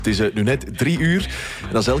Het is nu net 3 uur. En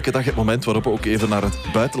dat is elke dag het moment waarop we ook even naar het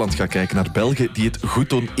buitenland gaan kijken. Naar Belgen die het goed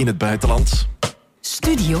doen in het buitenland.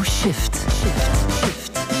 Studio Shift.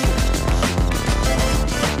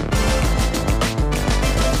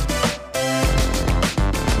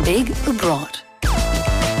 Big Abroad.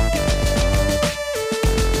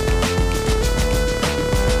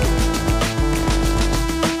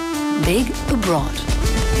 Big Abroad.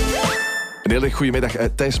 Een hele goede middag.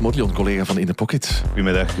 Thijs Modlion, collega van In The Pocket.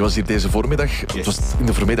 Goedemiddag. Je was hier deze voormiddag. Yes. Het was in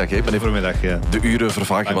de voormiddag, hè? In de voormiddag, ja. De uren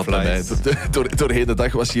vervagen wat bij mij. Doorheen de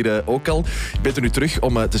dag was hier ook al. Ik ben er nu terug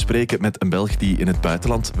om te spreken met een Belg die in het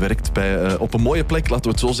buitenland werkt. Op een mooie plek, laten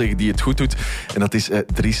we het zo zeggen, die het goed doet. En dat is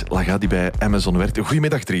Dries Laga, die bij Amazon werkt.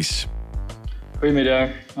 Goedemiddag, Dries. Goedemiddag,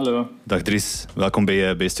 hallo. Dag Dries, welkom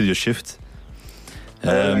bij Studio Shift.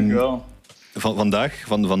 Dank u wel. Vandaag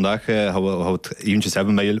gaan we het eventjes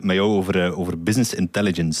hebben met jou over business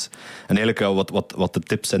intelligence. En eigenlijk wat de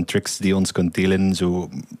tips en tricks die je ons kunt delen, zo,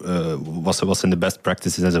 wat zijn de best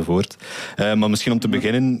practices enzovoort. Maar misschien om te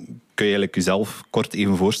beginnen, kun je eigenlijk jezelf kort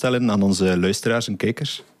even voorstellen aan onze luisteraars en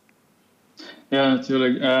kijkers? Ja,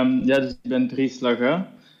 natuurlijk. Dus ik ben Dries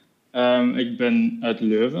Laga. Ik ben uit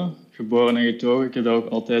Leuven, geboren en getogen. Ik heb daar ook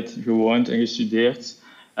altijd gewoond en gestudeerd.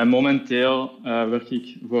 En momenteel werk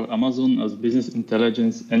ik voor Amazon als Business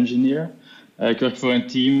Intelligence Engineer. Ik werk voor een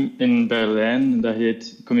team in Berlijn, dat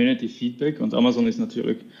heet Community Feedback, want Amazon is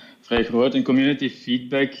natuurlijk vrij groot. En Community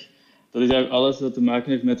Feedback, dat is eigenlijk alles dat te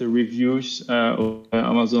maken heeft met de reviews op de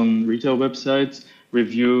Amazon retail website.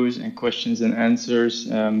 Reviews en questions and answers.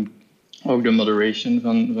 Ook de moderation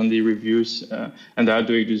van die reviews. En daar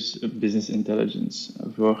doe ik dus business intelligence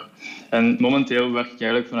voor. En momenteel werk ik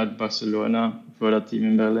eigenlijk vanuit Barcelona voor dat team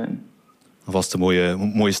in Berlijn. Vast een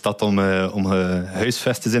mooie stad om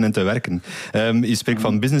huisvest te zijn en te werken. Je spreekt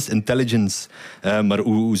van business intelligence, maar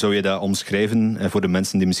hoe zou je dat omschrijven voor de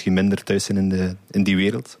mensen die misschien minder thuis zijn in die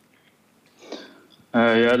wereld?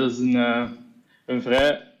 Dat is een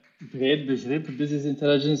vrij breed begrip, business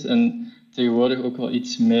intelligence, en tegenwoordig ook wel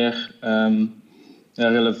iets meer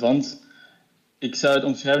relevant. Ik zou het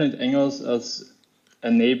omschrijven in het Engels als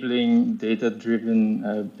enabling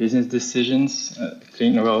data-driven business decisions.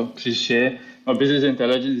 Klinkt nogal cliché, maar business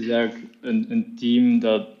intelligence is eigenlijk een team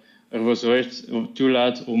dat ervoor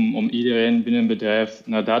toelaat om iedereen binnen een bedrijf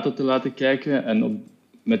naar data te laten kijken en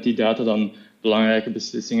met die data dan belangrijke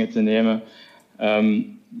beslissingen te nemen.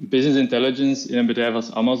 Business intelligence in een bedrijf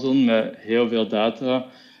als Amazon met heel veel data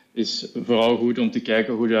is vooral goed om te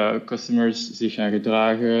kijken hoe de customers zich gaan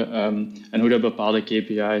gedragen en hoe de bepaalde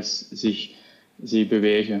KPI's zich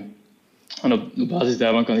bewegen. En op basis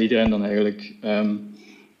daarvan kan iedereen dan eigenlijk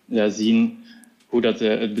zien hoe dat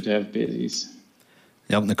het bedrijf bezig is.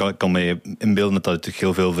 Ja, ik kan me inbeelden dat uit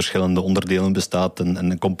heel veel verschillende onderdelen bestaat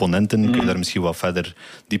en componenten. Kun je daar misschien wat verder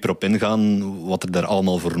dieper op ingaan, wat er daar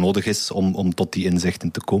allemaal voor nodig is om tot die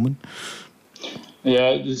inzichten te komen?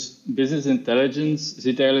 Ja, dus business intelligence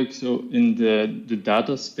zit eigenlijk zo in de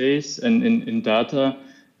data space. En in data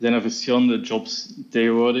zijn er verschillende jobs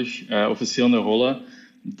tegenwoordig, of verschillende rollen,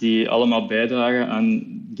 die allemaal bijdragen aan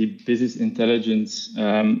die business intelligence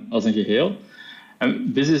als een geheel.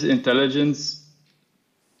 En business intelligence,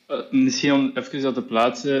 misschien om even dat te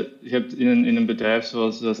plaatsen, je hebt in een bedrijf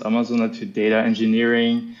zoals Amazon heb je data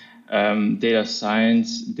engineering, data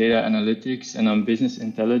science, data analytics en dan business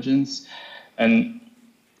intelligence. En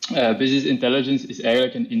business intelligence is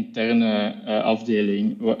eigenlijk een interne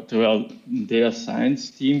afdeling, terwijl een data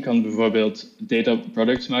science team kan bijvoorbeeld data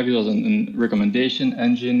products maken, zoals een recommendation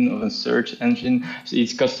engine of een search engine, dus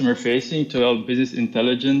iets customer facing, terwijl business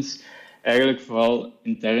intelligence eigenlijk vooral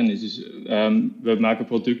intern is. Dus we maken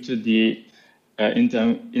producten die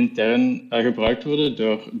intern gebruikt worden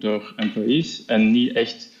door employees en niet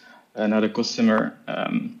echt naar de customer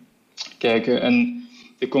kijken. En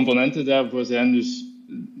de componenten daarvoor zijn dus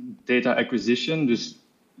data acquisition, dus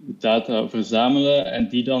data verzamelen en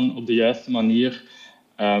die dan op de juiste manier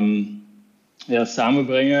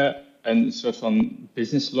samenbrengen en een soort van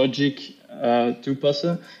business logic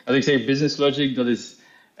toepassen. Als ik zeg business logic, dat is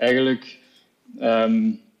eigenlijk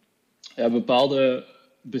bepaalde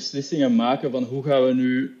beslissingen maken van hoe gaan we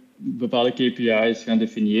nu bepaalde KPI's gaan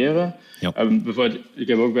definiëren. Ja. Bijvoorbeeld, ik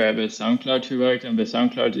heb ook bij SoundCloud gewerkt en bij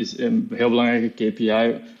SoundCloud is een heel belangrijke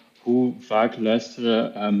KPI hoe vaak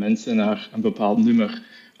luisteren mensen naar een bepaald nummer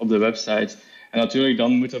op de website. En natuurlijk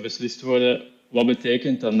dan moet er beslist worden, wat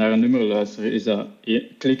betekent dat naar een nummer luisteren? Is dat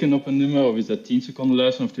klikken op een nummer of is dat 10 seconden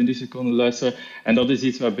luisteren of 20 seconden luisteren? En dat is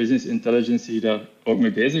iets waar business intelligence zich daar ook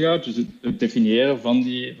mee bezighoudt, dus het definiëren van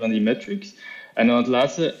die metrics. En dan het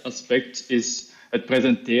laatste aspect is het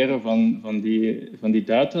presenteren van die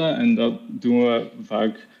data. En dat doen we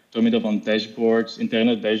vaak door middel van dashboards,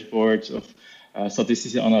 interne dashboards of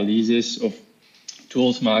statistische analyses of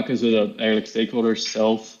tools maken, zodat eigenlijk stakeholders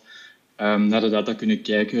zelf naar de data kunnen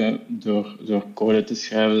kijken door code te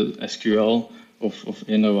schrijven, SQL of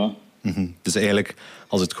eender wat. Dus eigenlijk,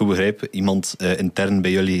 als ik het goed begrijp, iemand intern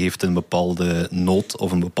bij jullie heeft een bepaalde nood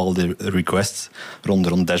of een bepaalde request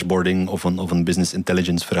rond dashboarding of een business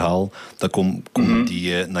intelligence verhaal. Dan komen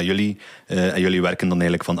die naar jullie en jullie werken dan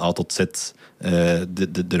eigenlijk van A tot Z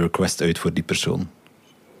de request uit voor die persoon.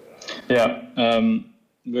 Ja,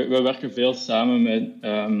 we werken veel samen met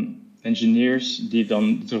engineers die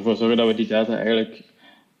dan ervoor zorgen dat we die data eigenlijk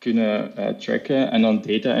kunnen tracken. En dan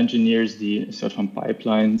data engineers die een soort van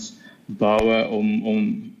pipelines bouwen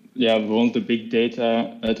om bijvoorbeeld de big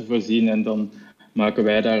data te voorzien. En dan maken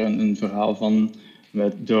wij daar een verhaal van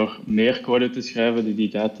door meer code te schrijven die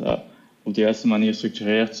data op de juiste manier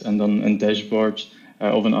structureert en dan een dashboard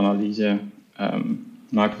of een analyse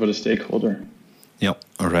maken voor de stakeholder. Ja,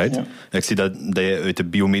 alright. Ja. Ik zie dat je uit de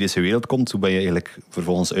biomedische wereld komt. Hoe ben je eigenlijk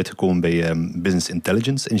vervolgens uitgekomen bij Business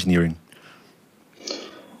Intelligence Engineering?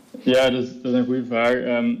 Ja, dat is een goede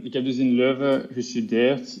vraag. Ik heb dus in Leuven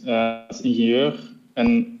gestudeerd als ingenieur.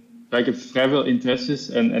 En ik heb vrij veel interesses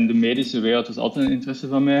en de medische wereld was altijd een interesse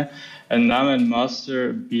van mij. En na mijn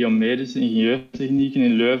master biomedische ingenieurtechnieken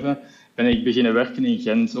in Leuven ben ik beginnen werken in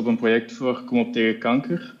Gent op een project voor Kom op tegen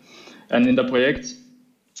kanker. En in dat project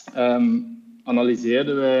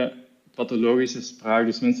analyseerden wij pathologische spraak,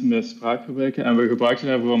 dus mensen met spraakgebreken. En we gebruikten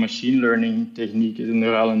daarvoor machine learning technieken,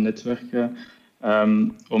 neurale netwerken,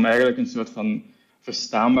 om eigenlijk een soort van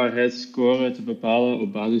verstaanbaarheidsscore te bepalen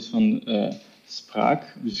op basis van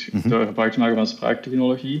spraak. Dus door gebruik te maken van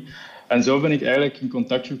spraaktechnologie. En zo ben ik eigenlijk in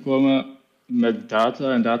contact gekomen met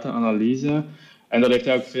data en data-analyse. En dat heeft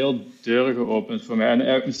eigenlijk veel deuren geopend voor mij. En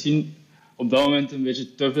eigenlijk misschien op dat moment een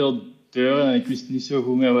beetje te veel deuren en ik wist niet zo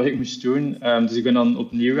goed meer wat ik moest doen. Dus ik ben dan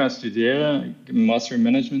opnieuw gaan studeren. Ik heb een master in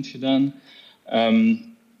management gedaan.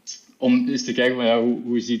 Om eens te kijken van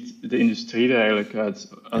hoe ziet de industrie er eigenlijk uit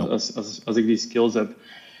als ik die skills heb.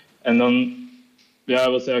 En dan was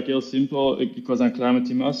het eigenlijk heel simpel. Ik was dan klaar met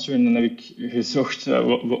die master en dan heb ik gezocht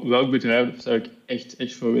welk bedrijf zou ik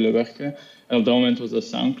echt voor willen werken. En op dat moment was dat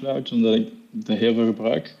SoundCloud, omdat ik dat heel veel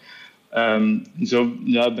gebruik. Zo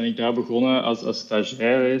ben ik daar begonnen als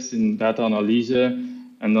stagiair in data-analyse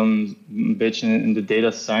en dan een beetje in de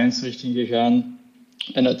data science richting gegaan.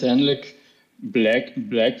 En uiteindelijk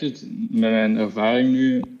blijkt het met mijn ervaring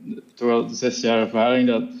nu, toch al 6 jaar ervaring,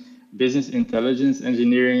 dat business intelligence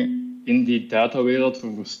engineering in die datawereld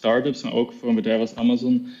voor start-ups, maar ook voor een bedrijf als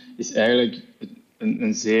Amazon, is eigenlijk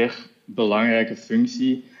een zeer belangrijke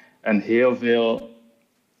functie. En heel veel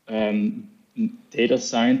data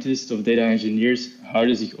scientists of data engineers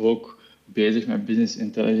houden zich ook bezig met business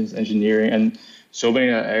intelligence engineering. En zo ben ik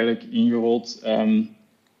daar eigenlijk ingerold.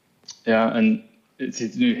 En het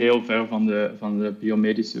zit nu heel ver van de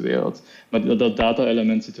biomedische wereld. Maar dat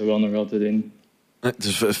data-element zit er wel nog altijd in. Het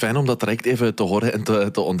is fijn om dat direct even te horen en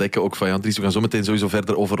te ontdekken. Ook van Jan Dries, we gaan zo meteen sowieso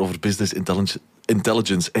verder over business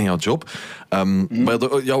intelligence en jouw job. Maar we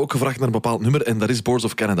hadden jou ook gevraagd naar een bepaald nummer en daar is Boards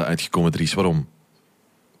of Canada uitgekomen, Dries. Waarom?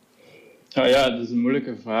 Ja, dat is een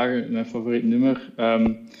moeilijke vraag. Mijn favoriet nummer.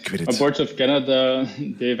 Ik weet het. Boards of Canada,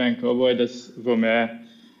 Dave and Cowboy, dat is voor mij...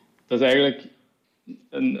 Dat is eigenlijk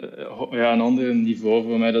een ander niveau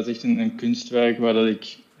voor mij. Dat is echt een kunstwerk waar dat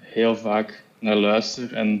ik heel vaak naar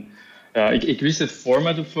luister. En ja, ik wist het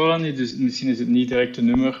format op voorhand niet, dus misschien is het niet direct een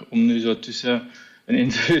nummer om nu zo tussen een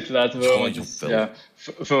interview te laten horen. Dus,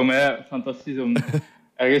 voor mij fantastisch om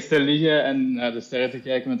ergens te liggen en naar de sterren te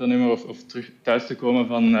kijken met dat nummer of terug thuis te komen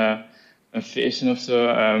van een feestje of zo.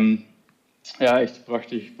 Echt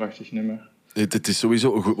een prachtig nummer. Het is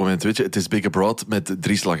sowieso een goed moment, weet je. Het is Big Abroad met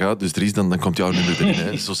Dries Laga. Dus Dries, dan komt jouw nummer erin.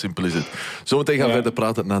 Hè. Zo simpel is het. Zometeen gaan we verder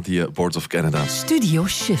praten na die Boards of Canada. Studio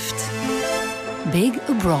Shift. Big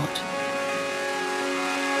Abroad.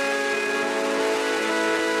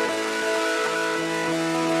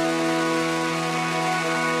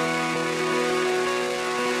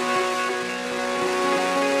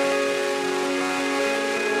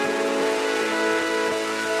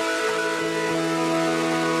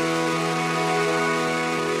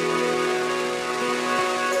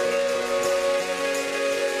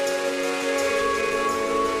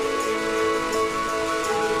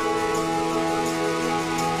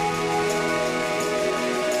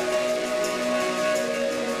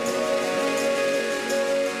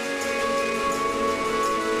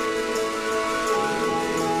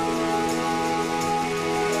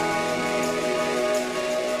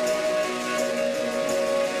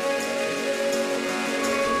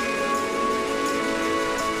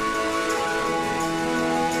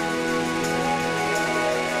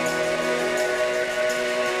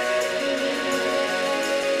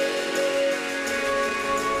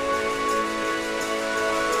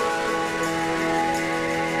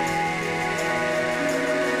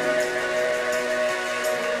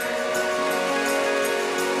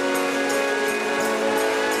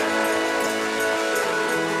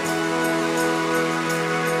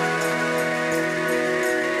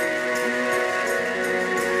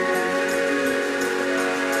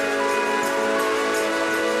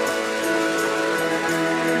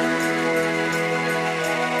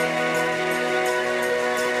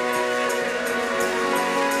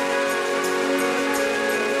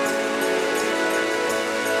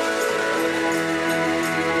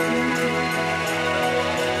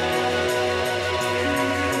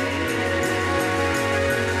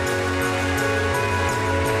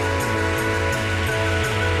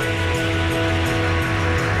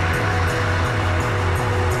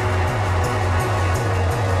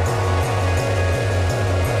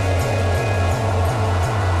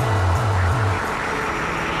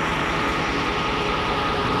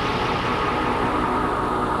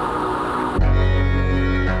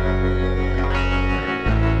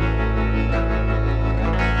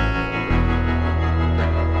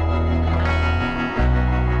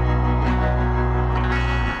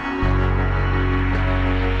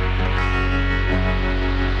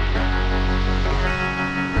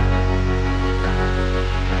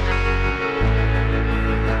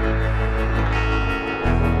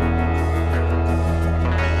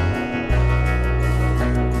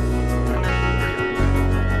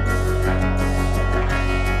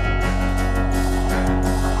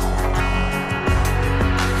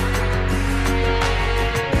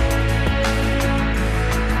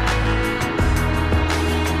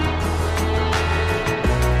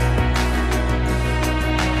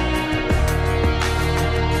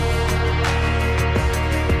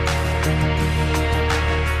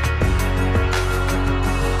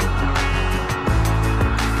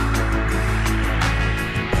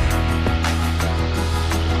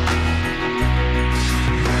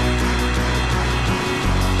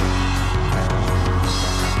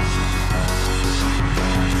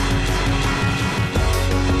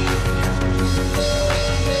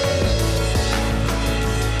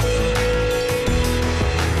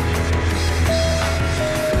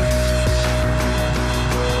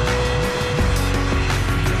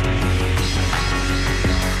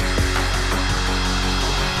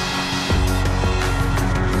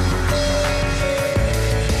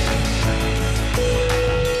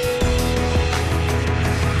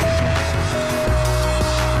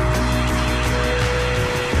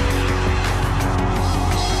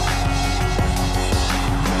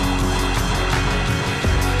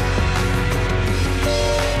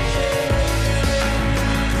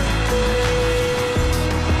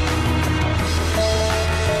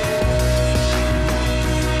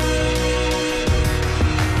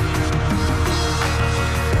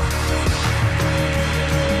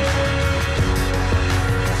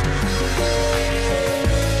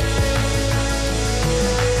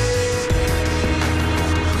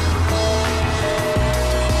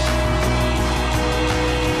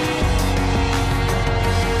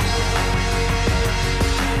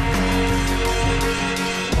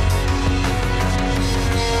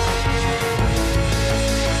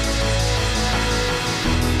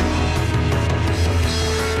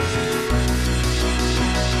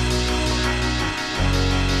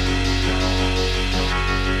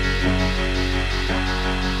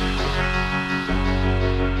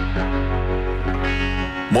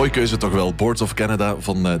 Mooie keuze toch wel. Boards of Canada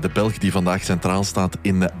van de Belg die vandaag centraal staat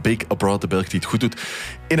in Big Abroad. De Belg die het goed doet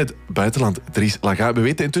in het buitenland. Dries Laga, we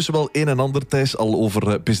weten intussen wel een en ander, Thijs, al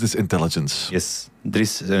over business intelligence. Yes.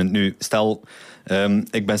 Dries, nu stel,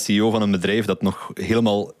 ik ben CEO van een bedrijf dat nog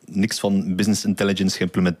helemaal niks van business intelligence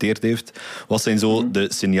geïmplementeerd heeft. Wat zijn zo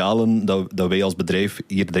de signalen dat wij als bedrijf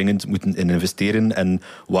hier dringend moeten in investeren en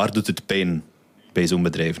waar doet het pijn bij zo'n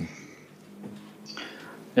bedrijven?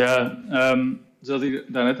 Ja, zoals ik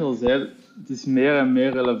daarnet al zei, het is meer en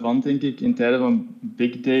meer relevant, denk ik, in tijden van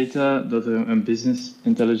big data, dat er een business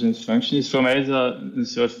intelligence function is. Voor mij is dat een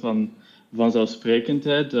soort van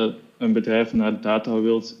vanzelfsprekendheid, dat een bedrijf naar data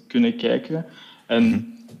wil kunnen kijken.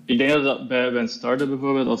 En ik denk dat bij een start-up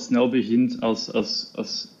bijvoorbeeld al snel begint als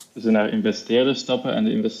ze naar investeerders stappen en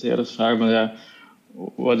de investeerders vragen van ja,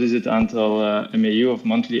 wat is het aantal MAU of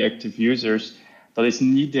monthly active users? Dat is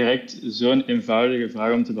niet direct zo'n eenvoudige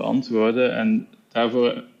vraag om te beantwoorden. En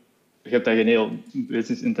daarvoor, je hebt daar geen heel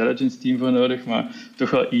business intelligence team voor nodig, maar toch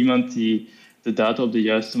wel iemand die de data op de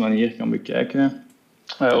juiste manier kan bekijken.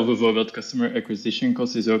 Of bijvoorbeeld customer acquisition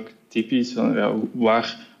cost is ook typisch. Van, ja,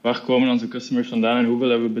 waar komen onze customers vandaan en hoeveel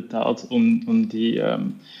hebben we betaald om die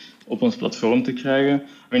op ons platform te krijgen?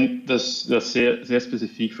 Dat is zeer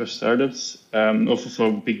specifiek voor startups of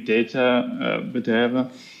voor big data bedrijven.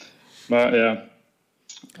 Maar ja,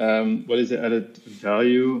 wat is de added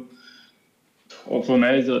value? Voor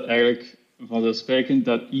mij is dat eigenlijk vanzelfsprekend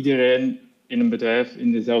dat iedereen in een bedrijf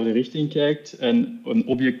in dezelfde richting kijkt en een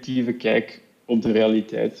objectieve kijk op de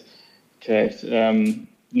realiteit krijgt.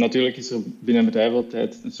 Natuurlijk is er binnen een bedrijf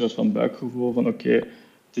altijd een soort van buikgevoel van oké,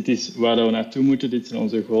 dit is waar we naartoe moeten, dit zijn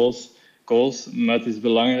onze goals, maar het is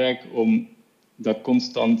belangrijk om dat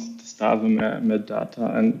constant te staven met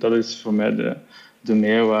data. En dat is voor mij de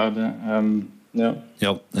meerwaarde.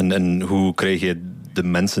 Ja, en hoe krijg je de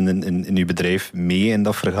mensen in je bedrijf mee in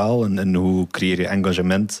dat verhaal? En hoe creëer je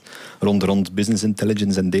engagement rond business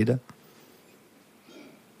intelligence en data?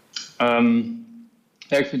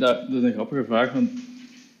 Ja, ik vind dat is een grappige vraag. Want,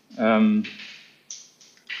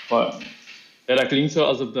 dat klinkt zo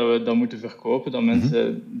alsof we dat moeten verkopen, dat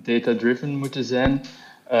mensen data-driven moeten zijn.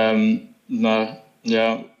 Maar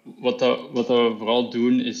ja, wat we vooral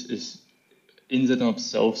doen is inzetten op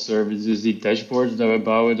self-service. Dus die dashboards dat we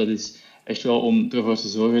bouwen, dat is echt wel om ervoor te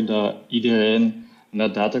zorgen dat iedereen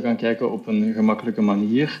naar data kan kijken op een gemakkelijke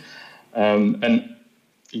manier. En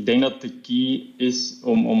ik denk dat de key is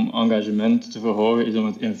om engagement te verhogen, is om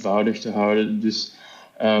het eenvoudig te houden. Dus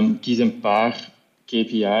kies een paar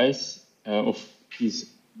KPI's of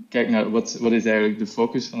kijk naar wat is eigenlijk de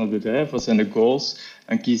focus van het bedrijf, wat zijn de goals,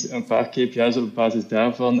 en kies een paar KPI's op basis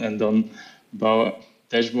daarvan en dan bouwen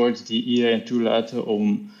dashboards die iedereen toelaten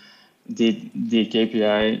om die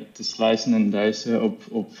KPI te slicen en dicen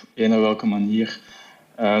op een of welke manier.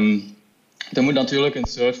 Er moet natuurlijk een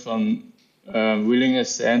soort van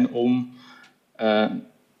willingness zijn om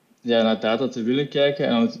naar data te willen kijken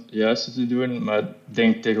en om het juiste te doen, maar ik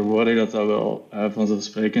denk tegenwoordig dat dat wel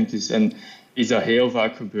vanzelfsprekend is. En is dat heel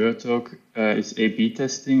vaak gebeurd ook, is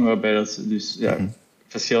A/B-testing, waarbij dat ze dus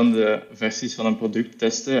verschillende versies van een product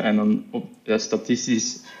testen en dan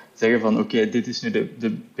statistisch zeggen van oké, dit is nu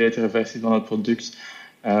de betere versie van het product.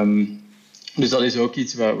 Dus dat is ook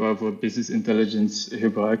iets waarvoor business intelligence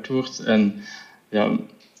gebruikt wordt. En ja,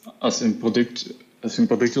 als je een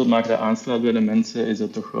product wilt maken dat aansluit bij de mensen, is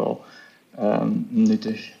dat toch wel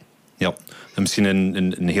nuttig. Ja, en misschien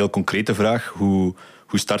een heel concrete vraag. Hoe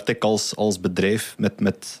start ik als bedrijf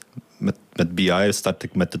met BI? Start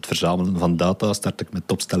ik met het verzamelen van data? Start ik met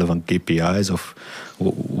het opstellen van KPI's? Of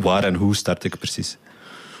waar en hoe start ik precies?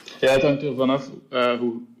 Ja, het hangt er vanaf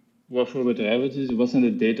wat voor bedrijf het is. Wat zijn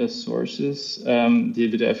de data sources die het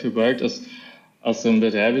bedrijf gebruikt? Als er een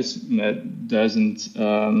bedrijf is met 1000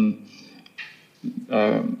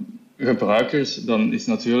 gebruikers, dan is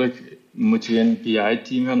natuurlijk, moet je een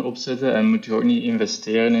BI-team gaan opzetten en moet je ook niet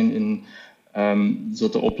investeren in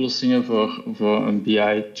soorten oplossingen voor een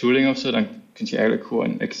BI-tooling of zo. Dan kun je eigenlijk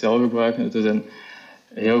gewoon Excel gebruiken. Het zijn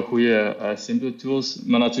heel goede, simpele tools.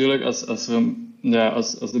 Maar natuurlijk, als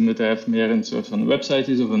een bedrijf meer een soort van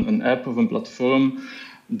website is of een app of een platform,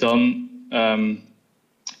 dan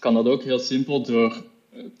kan dat ook heel simpel door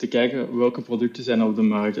te kijken welke producten zijn op de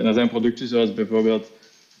markt. En er zijn producten zoals bijvoorbeeld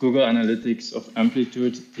Google Analytics of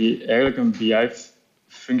Amplitude die eigenlijk een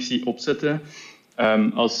BI-functie opzetten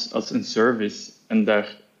als een service. En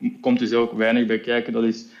daar komt dus ook weinig bij kijken. Dat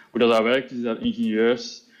is, hoe dat werkt, is dat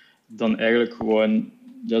ingenieurs dan eigenlijk gewoon,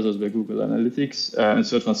 zoals bij Google Analytics, een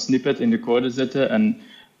soort van snippet in de code zetten en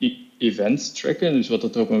events tracken, dus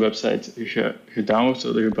wat er op een website gedaan wordt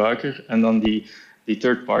door de gebruiker, en dan die die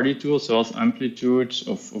third-party tools, zoals Amplitude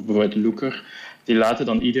of bijvoorbeeld Looker, die laten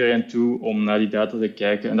dan iedereen toe om naar die data te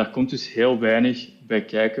kijken. En daar komt dus heel weinig bij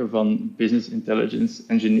kijken van business intelligence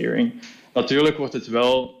engineering. Natuurlijk wordt het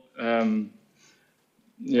wel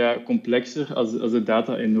complexer als de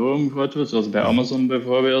data enorm groot wordt, zoals bij Amazon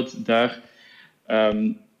bijvoorbeeld. Daar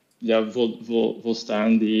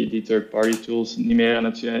volstaan die third-party tools niet meer. En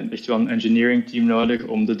heb je echt wel een engineering team nodig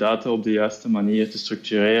om de data op de juiste manier te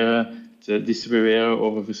structureren, te distribueren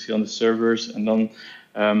over verschillende servers en dan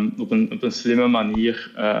op een slimme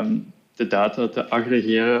manier de data te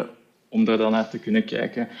aggregeren om daar dan naar te kunnen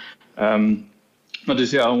kijken. Maar dus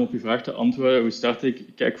ja, om op je vraag te antwoorden, hoe start ik?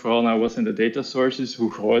 Ik kijk vooral naar wat zijn de data sources,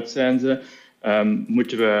 hoe groot zijn ze?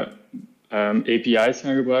 Moeten we API's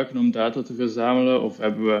gaan gebruiken om data te verzamelen? Of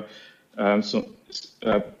hebben we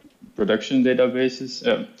production databases?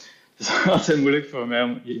 Het is altijd moeilijk voor mij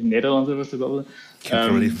om hier in Nederlands over te babbelen.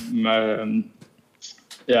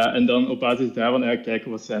 En dan op basis daarvan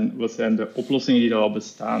kijken wat zijn de oplossingen die er al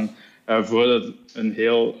bestaan. Voordat er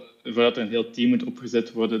een heel team moet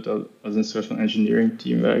opgezet worden dat als een soort van engineering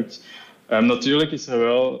team werkt. Natuurlijk is er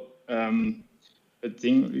wel het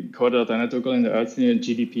ding, ik hoorde dat net ook al in de uitzending,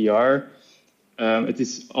 GDPR. Het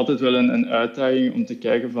is altijd wel een uitdaging om te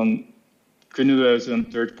kijken van, kunnen we zo'n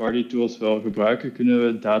third-party tools wel gebruiken? Kunnen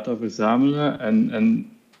we data verzamelen en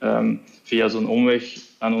via zo'n omweg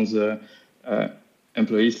aan onze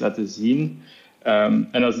employees laten zien?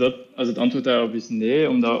 En als het antwoord daarop is nee,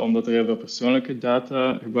 omdat er heel veel persoonlijke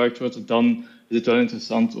data gebruikt wordt, dan is het wel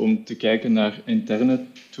interessant om te kijken naar interne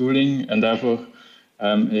tooling. En daarvoor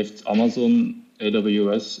heeft Amazon,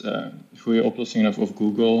 AWS goede oplossingen of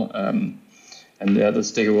Google. En ja, dat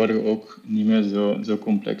is tegenwoordig ook niet meer zo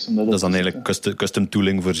complex. Dat is dan eigenlijk custom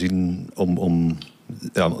tooling voorzien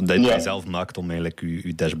dat je zelf maakt om eigenlijk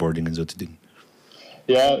je dashboarding en zo te doen.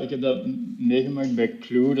 Ja, ik heb dat meegemaakt bij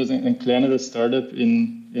Clue. Dat is een kleinere start-up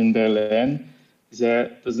in Berlijn. Dat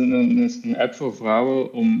is een app voor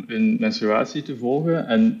vrouwen om hun menstruatie te volgen.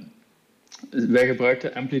 En wij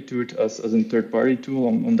gebruikten Amplitude als een third-party tool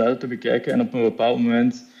om data te bekijken. En op een bepaald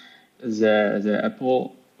moment zei Apple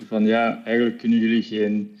van ja, eigenlijk kunnen jullie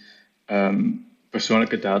geen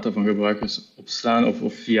persoonlijke data van gebruikers opslaan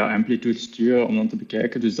of via Amplitude sturen om dan te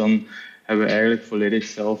bekijken. Dus dan hebben we eigenlijk volledig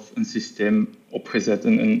zelf een systeem opgezet,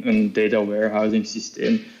 een data warehousing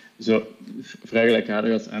systeem. Zo vrij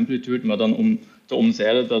gelijkaardig als Amplitude, maar dan om te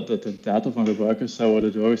omzeilen dat de data van gebruikers zou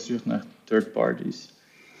worden doorgestuurd naar third parties.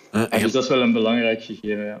 Dus dat is wel een belangrijk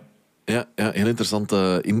gegeven, ja. Ja, heel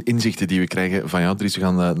interessante inzichten die we krijgen van jou, Dries. We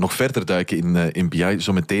gaan nog verder duiken in BI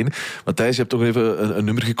zo meteen. Matthijs, je hebt toch even een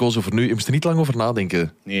nummer gekozen voor nu. Je moest er niet lang over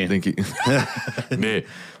nadenken, denk ik. Nee.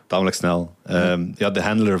 Tamelijk snel. De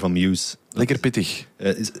handler van Muse. Lekker pittig.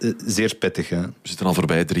 Zeer pittig, ja. We zitten al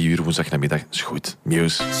voorbij 3 uur woensdagnamiddag. Is goed.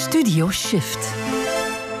 Muse. Studio Shift.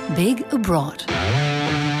 Big Abroad.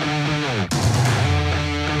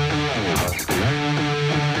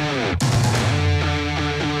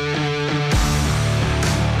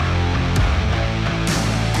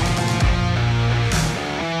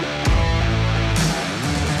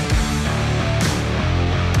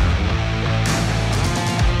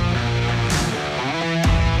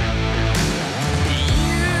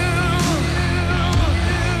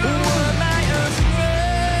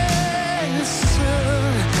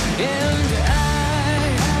 And I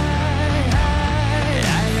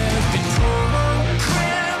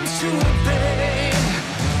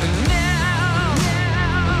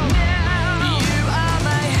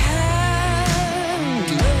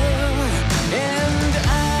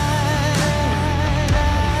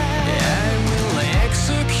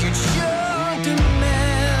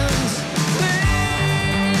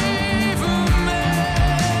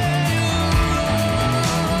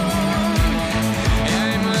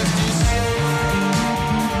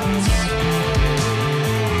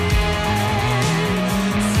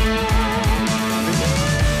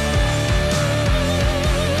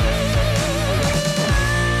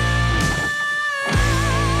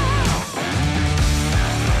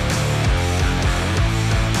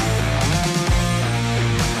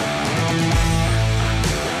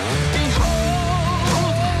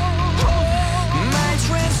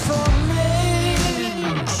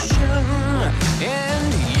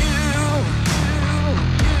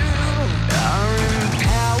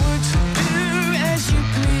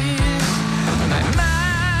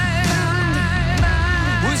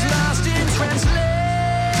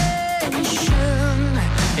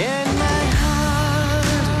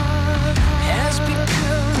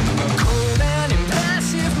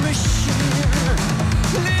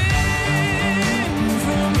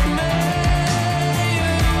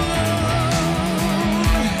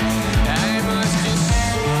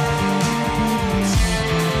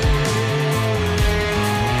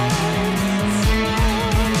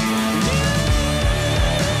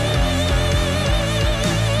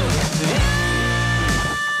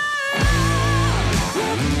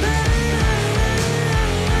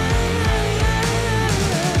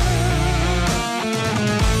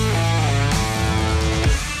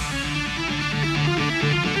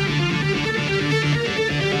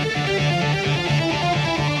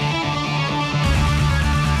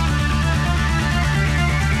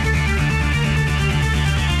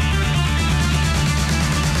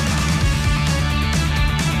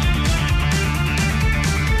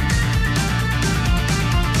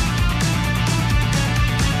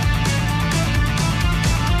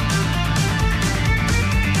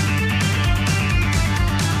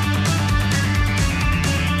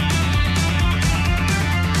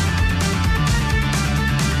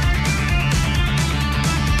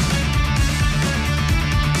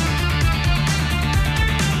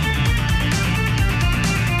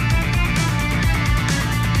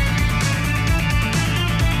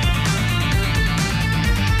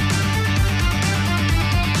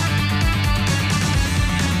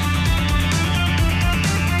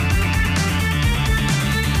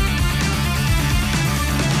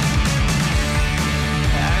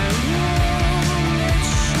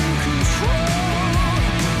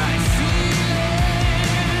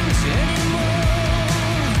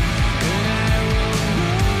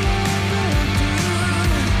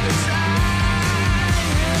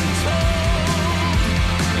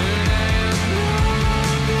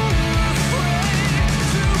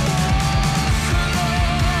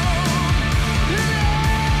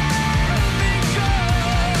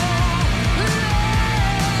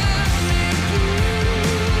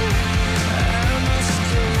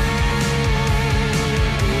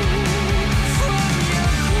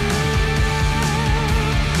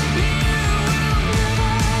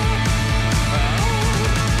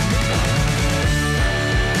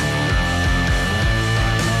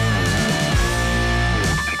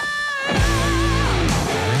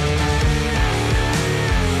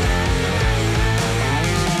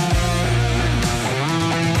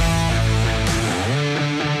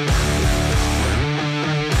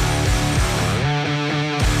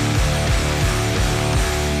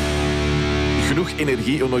genoeg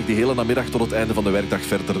energie om nog die hele namiddag tot het einde van de werkdag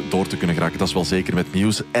verder door te kunnen geraken. Dat is wel zeker met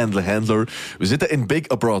nieuws en The Handler. We zitten in Big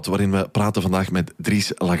Abroad, waarin we praten vandaag met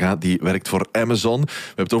Dries Laga, die werkt voor Amazon. We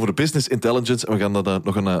hebben het over business intelligence en we gaan dat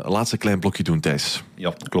nog een laatste klein blokje doen, Thijs.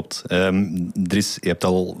 Ja, klopt. Dries, je hebt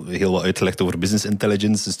al heel wat uitgelegd over business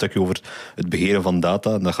intelligence, een stukje over het beheren van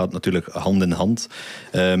data. Dat gaat natuurlijk hand in hand.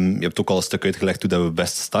 Je hebt ook al een stuk uitgelegd hoe dat we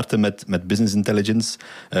best starten met business intelligence.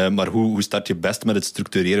 Maar hoe start je best met het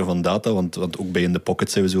structureren van data? Want ook bij In The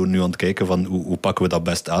Pocket zijn we zo nu aan het kijken van hoe pakken we dat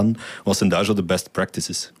best aan? Wat zijn daar zo de best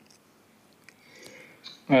practices?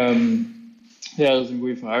 Ja, dat is een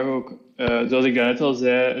goede vraag ook. Zoals ik daarnet al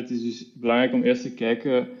zei, het is dus belangrijk om eerst te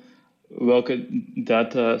kijken welke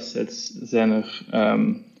datasets zijn er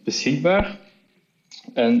beschikbaar.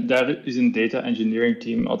 En daar is een data engineering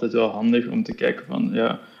team altijd wel handig om te kijken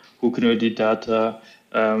van hoe kunnen we die data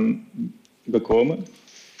bekomen.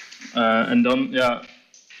 En dan,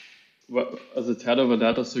 als het gaat over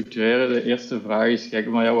data structureren, de eerste vraag is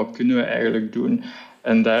kijken van wat kunnen we eigenlijk doen?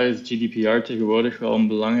 En daar is GDPR tegenwoordig wel een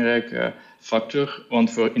belangrijke factor,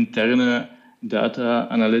 want voor interne data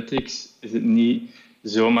analytics is het niet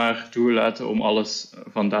zomaar toegelaten om alles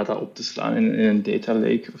van data op te slaan in een data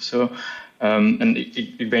lake of zo. En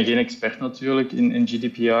ik ben geen expert natuurlijk in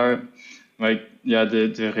GDPR, maar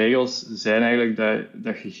de regels zijn eigenlijk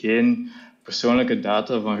dat je geen persoonlijke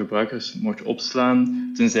data van gebruikers mocht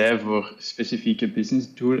opslaan, tenzij voor specifieke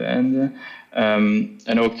business doeleinden,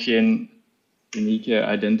 en ook geen unieke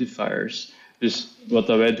identifiers. Dus wat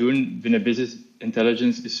dat wij doen binnen business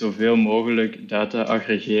intelligence is zoveel mogelijk data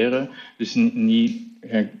aggregeren. Dus niet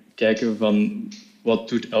gaan kijken van wat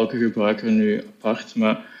doet elke gebruiker nu apart,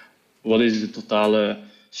 maar wat is de totale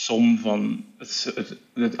som van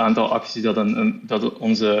het aantal acties dat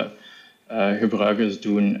onze gebruikers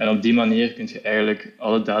doen. En op die manier kun je eigenlijk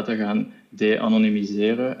alle data gaan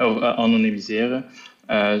anonymiseren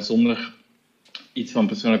zonder iets van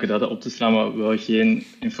persoonlijke data op te slaan, maar wel geen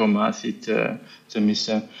informatie te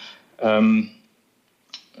missen.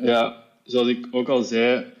 Zoals ik ook al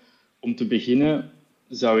zei, om te beginnen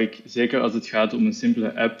zou ik, zeker als het gaat om een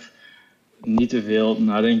simpele app, niet te veel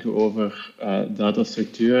nadenken over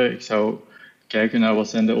datastructuren. Ik zou kijken naar wat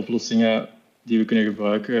zijn de oplossingen die we kunnen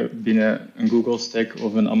gebruiken binnen een Google Stack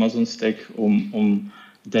of een Amazon Stack om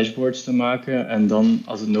dashboards te maken. En dan,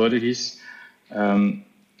 als het nodig is,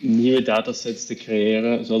 nieuwe datasets te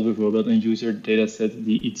creëren, zoals bijvoorbeeld een user dataset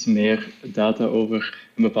die iets meer data over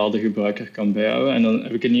een bepaalde gebruiker kan bijhouden. En dan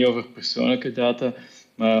heb ik het niet over persoonlijke data,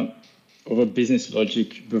 maar over business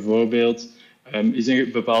logic. Bijvoorbeeld, is een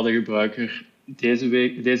bepaalde gebruiker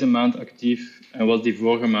deze maand actief en was die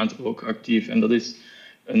vorige maand ook actief? En dat is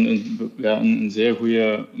een zeer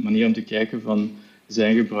goede manier om te kijken van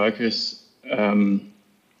zijn gebruikers,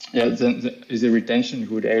 is de retention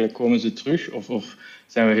goed? Eigenlijk komen ze terug of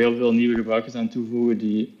zijn we heel veel nieuwe gebruikers aan toevoegen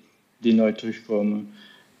die nooit terugkomen?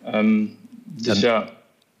 Het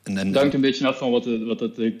hangt een beetje af van wat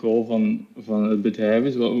de goal van het bedrijf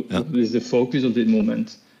is. Wat is de focus op dit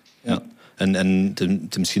moment? Ja. En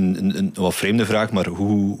misschien een wat vreemde vraag, maar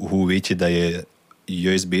hoe weet je dat je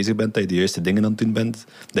juist bezig bent, dat je de juiste dingen aan het doen bent,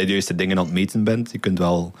 dat je de juiste dingen aan het meten bent? Je kunt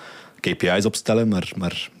wel KPI's opstellen,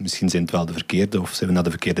 maar misschien zijn het wel de verkeerde, of zijn we naar de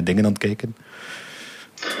verkeerde dingen aan het kijken?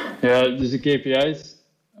 Ja, dus de KPI's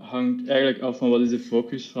hangt eigenlijk af van wat is de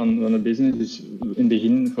focus van een business. Dus in het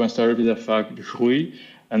begin voor een start-up is dat vaak de groei.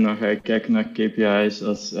 En dan ga je kijken naar KPI's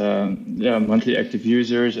als monthly active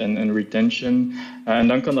users en retention. En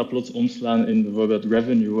dan kan dat plots omslaan in bijvoorbeeld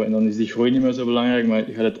revenue. En dan is die groei niet meer zo belangrijk, maar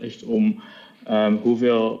gaat het echt om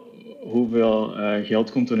hoeveel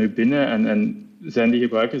geld komt er nu binnen. En zijn die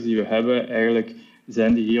gebruikers die we hebben eigenlijk,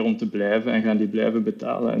 zijn die hier om te blijven en gaan die blijven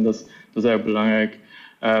betalen. En dat is eigenlijk belangrijk.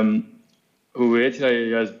 Hoe weet je dat je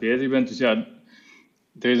juist bezig bent? Dus er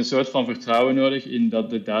is een soort van vertrouwen nodig in dat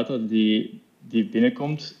de data die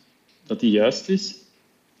binnenkomt, dat die juist is.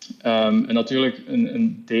 En natuurlijk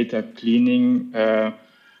een data cleaning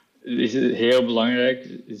is heel belangrijk.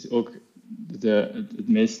 Is ook het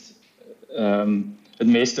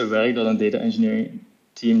meeste werk dat een data engineering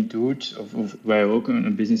team doet, of wij ook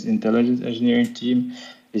een business intelligence engineering team,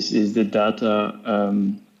 is de data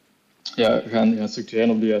gaan structureren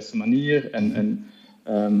op de juiste manier en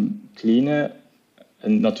cleanen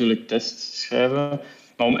en natuurlijk tests schrijven.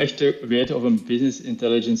 Maar om echt te weten of een business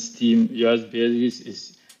intelligence team juist bezig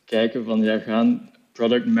is kijken van gaan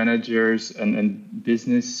product managers en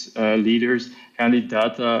business leaders gaan die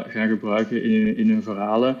data gaan gebruiken in hun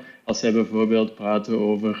verhalen. Als zij bijvoorbeeld praten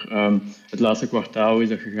over het laatste kwartaal, hoe is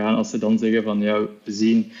dat gegaan? Als ze dan zeggen van we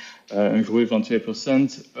zien een groei van 2%,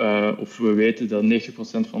 of we weten dat 90%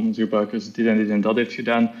 van onze gebruikers dit en dat heeft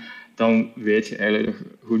gedaan, dan weet je eigenlijk dat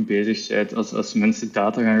je goed bezig bent als mensen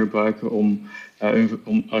data gaan gebruiken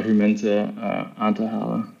om argumenten aan te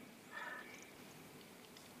halen.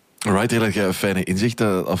 Alright, heel erg fijne inzicht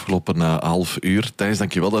afgelopen half uur. Thijs,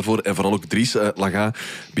 dank je wel daarvoor. En vooral ook Dries Laga,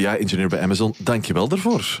 BI-ingenieur bij Amazon. Dank je wel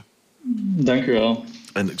daarvoor. Dank je wel.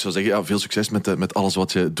 En ik zou zeggen, veel succes met alles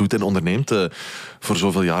wat je doet en onderneemt voor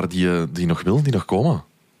zoveel jaren die nog komen.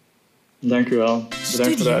 Dank u wel.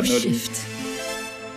 Bedankt voor de uitnodiging. Shift.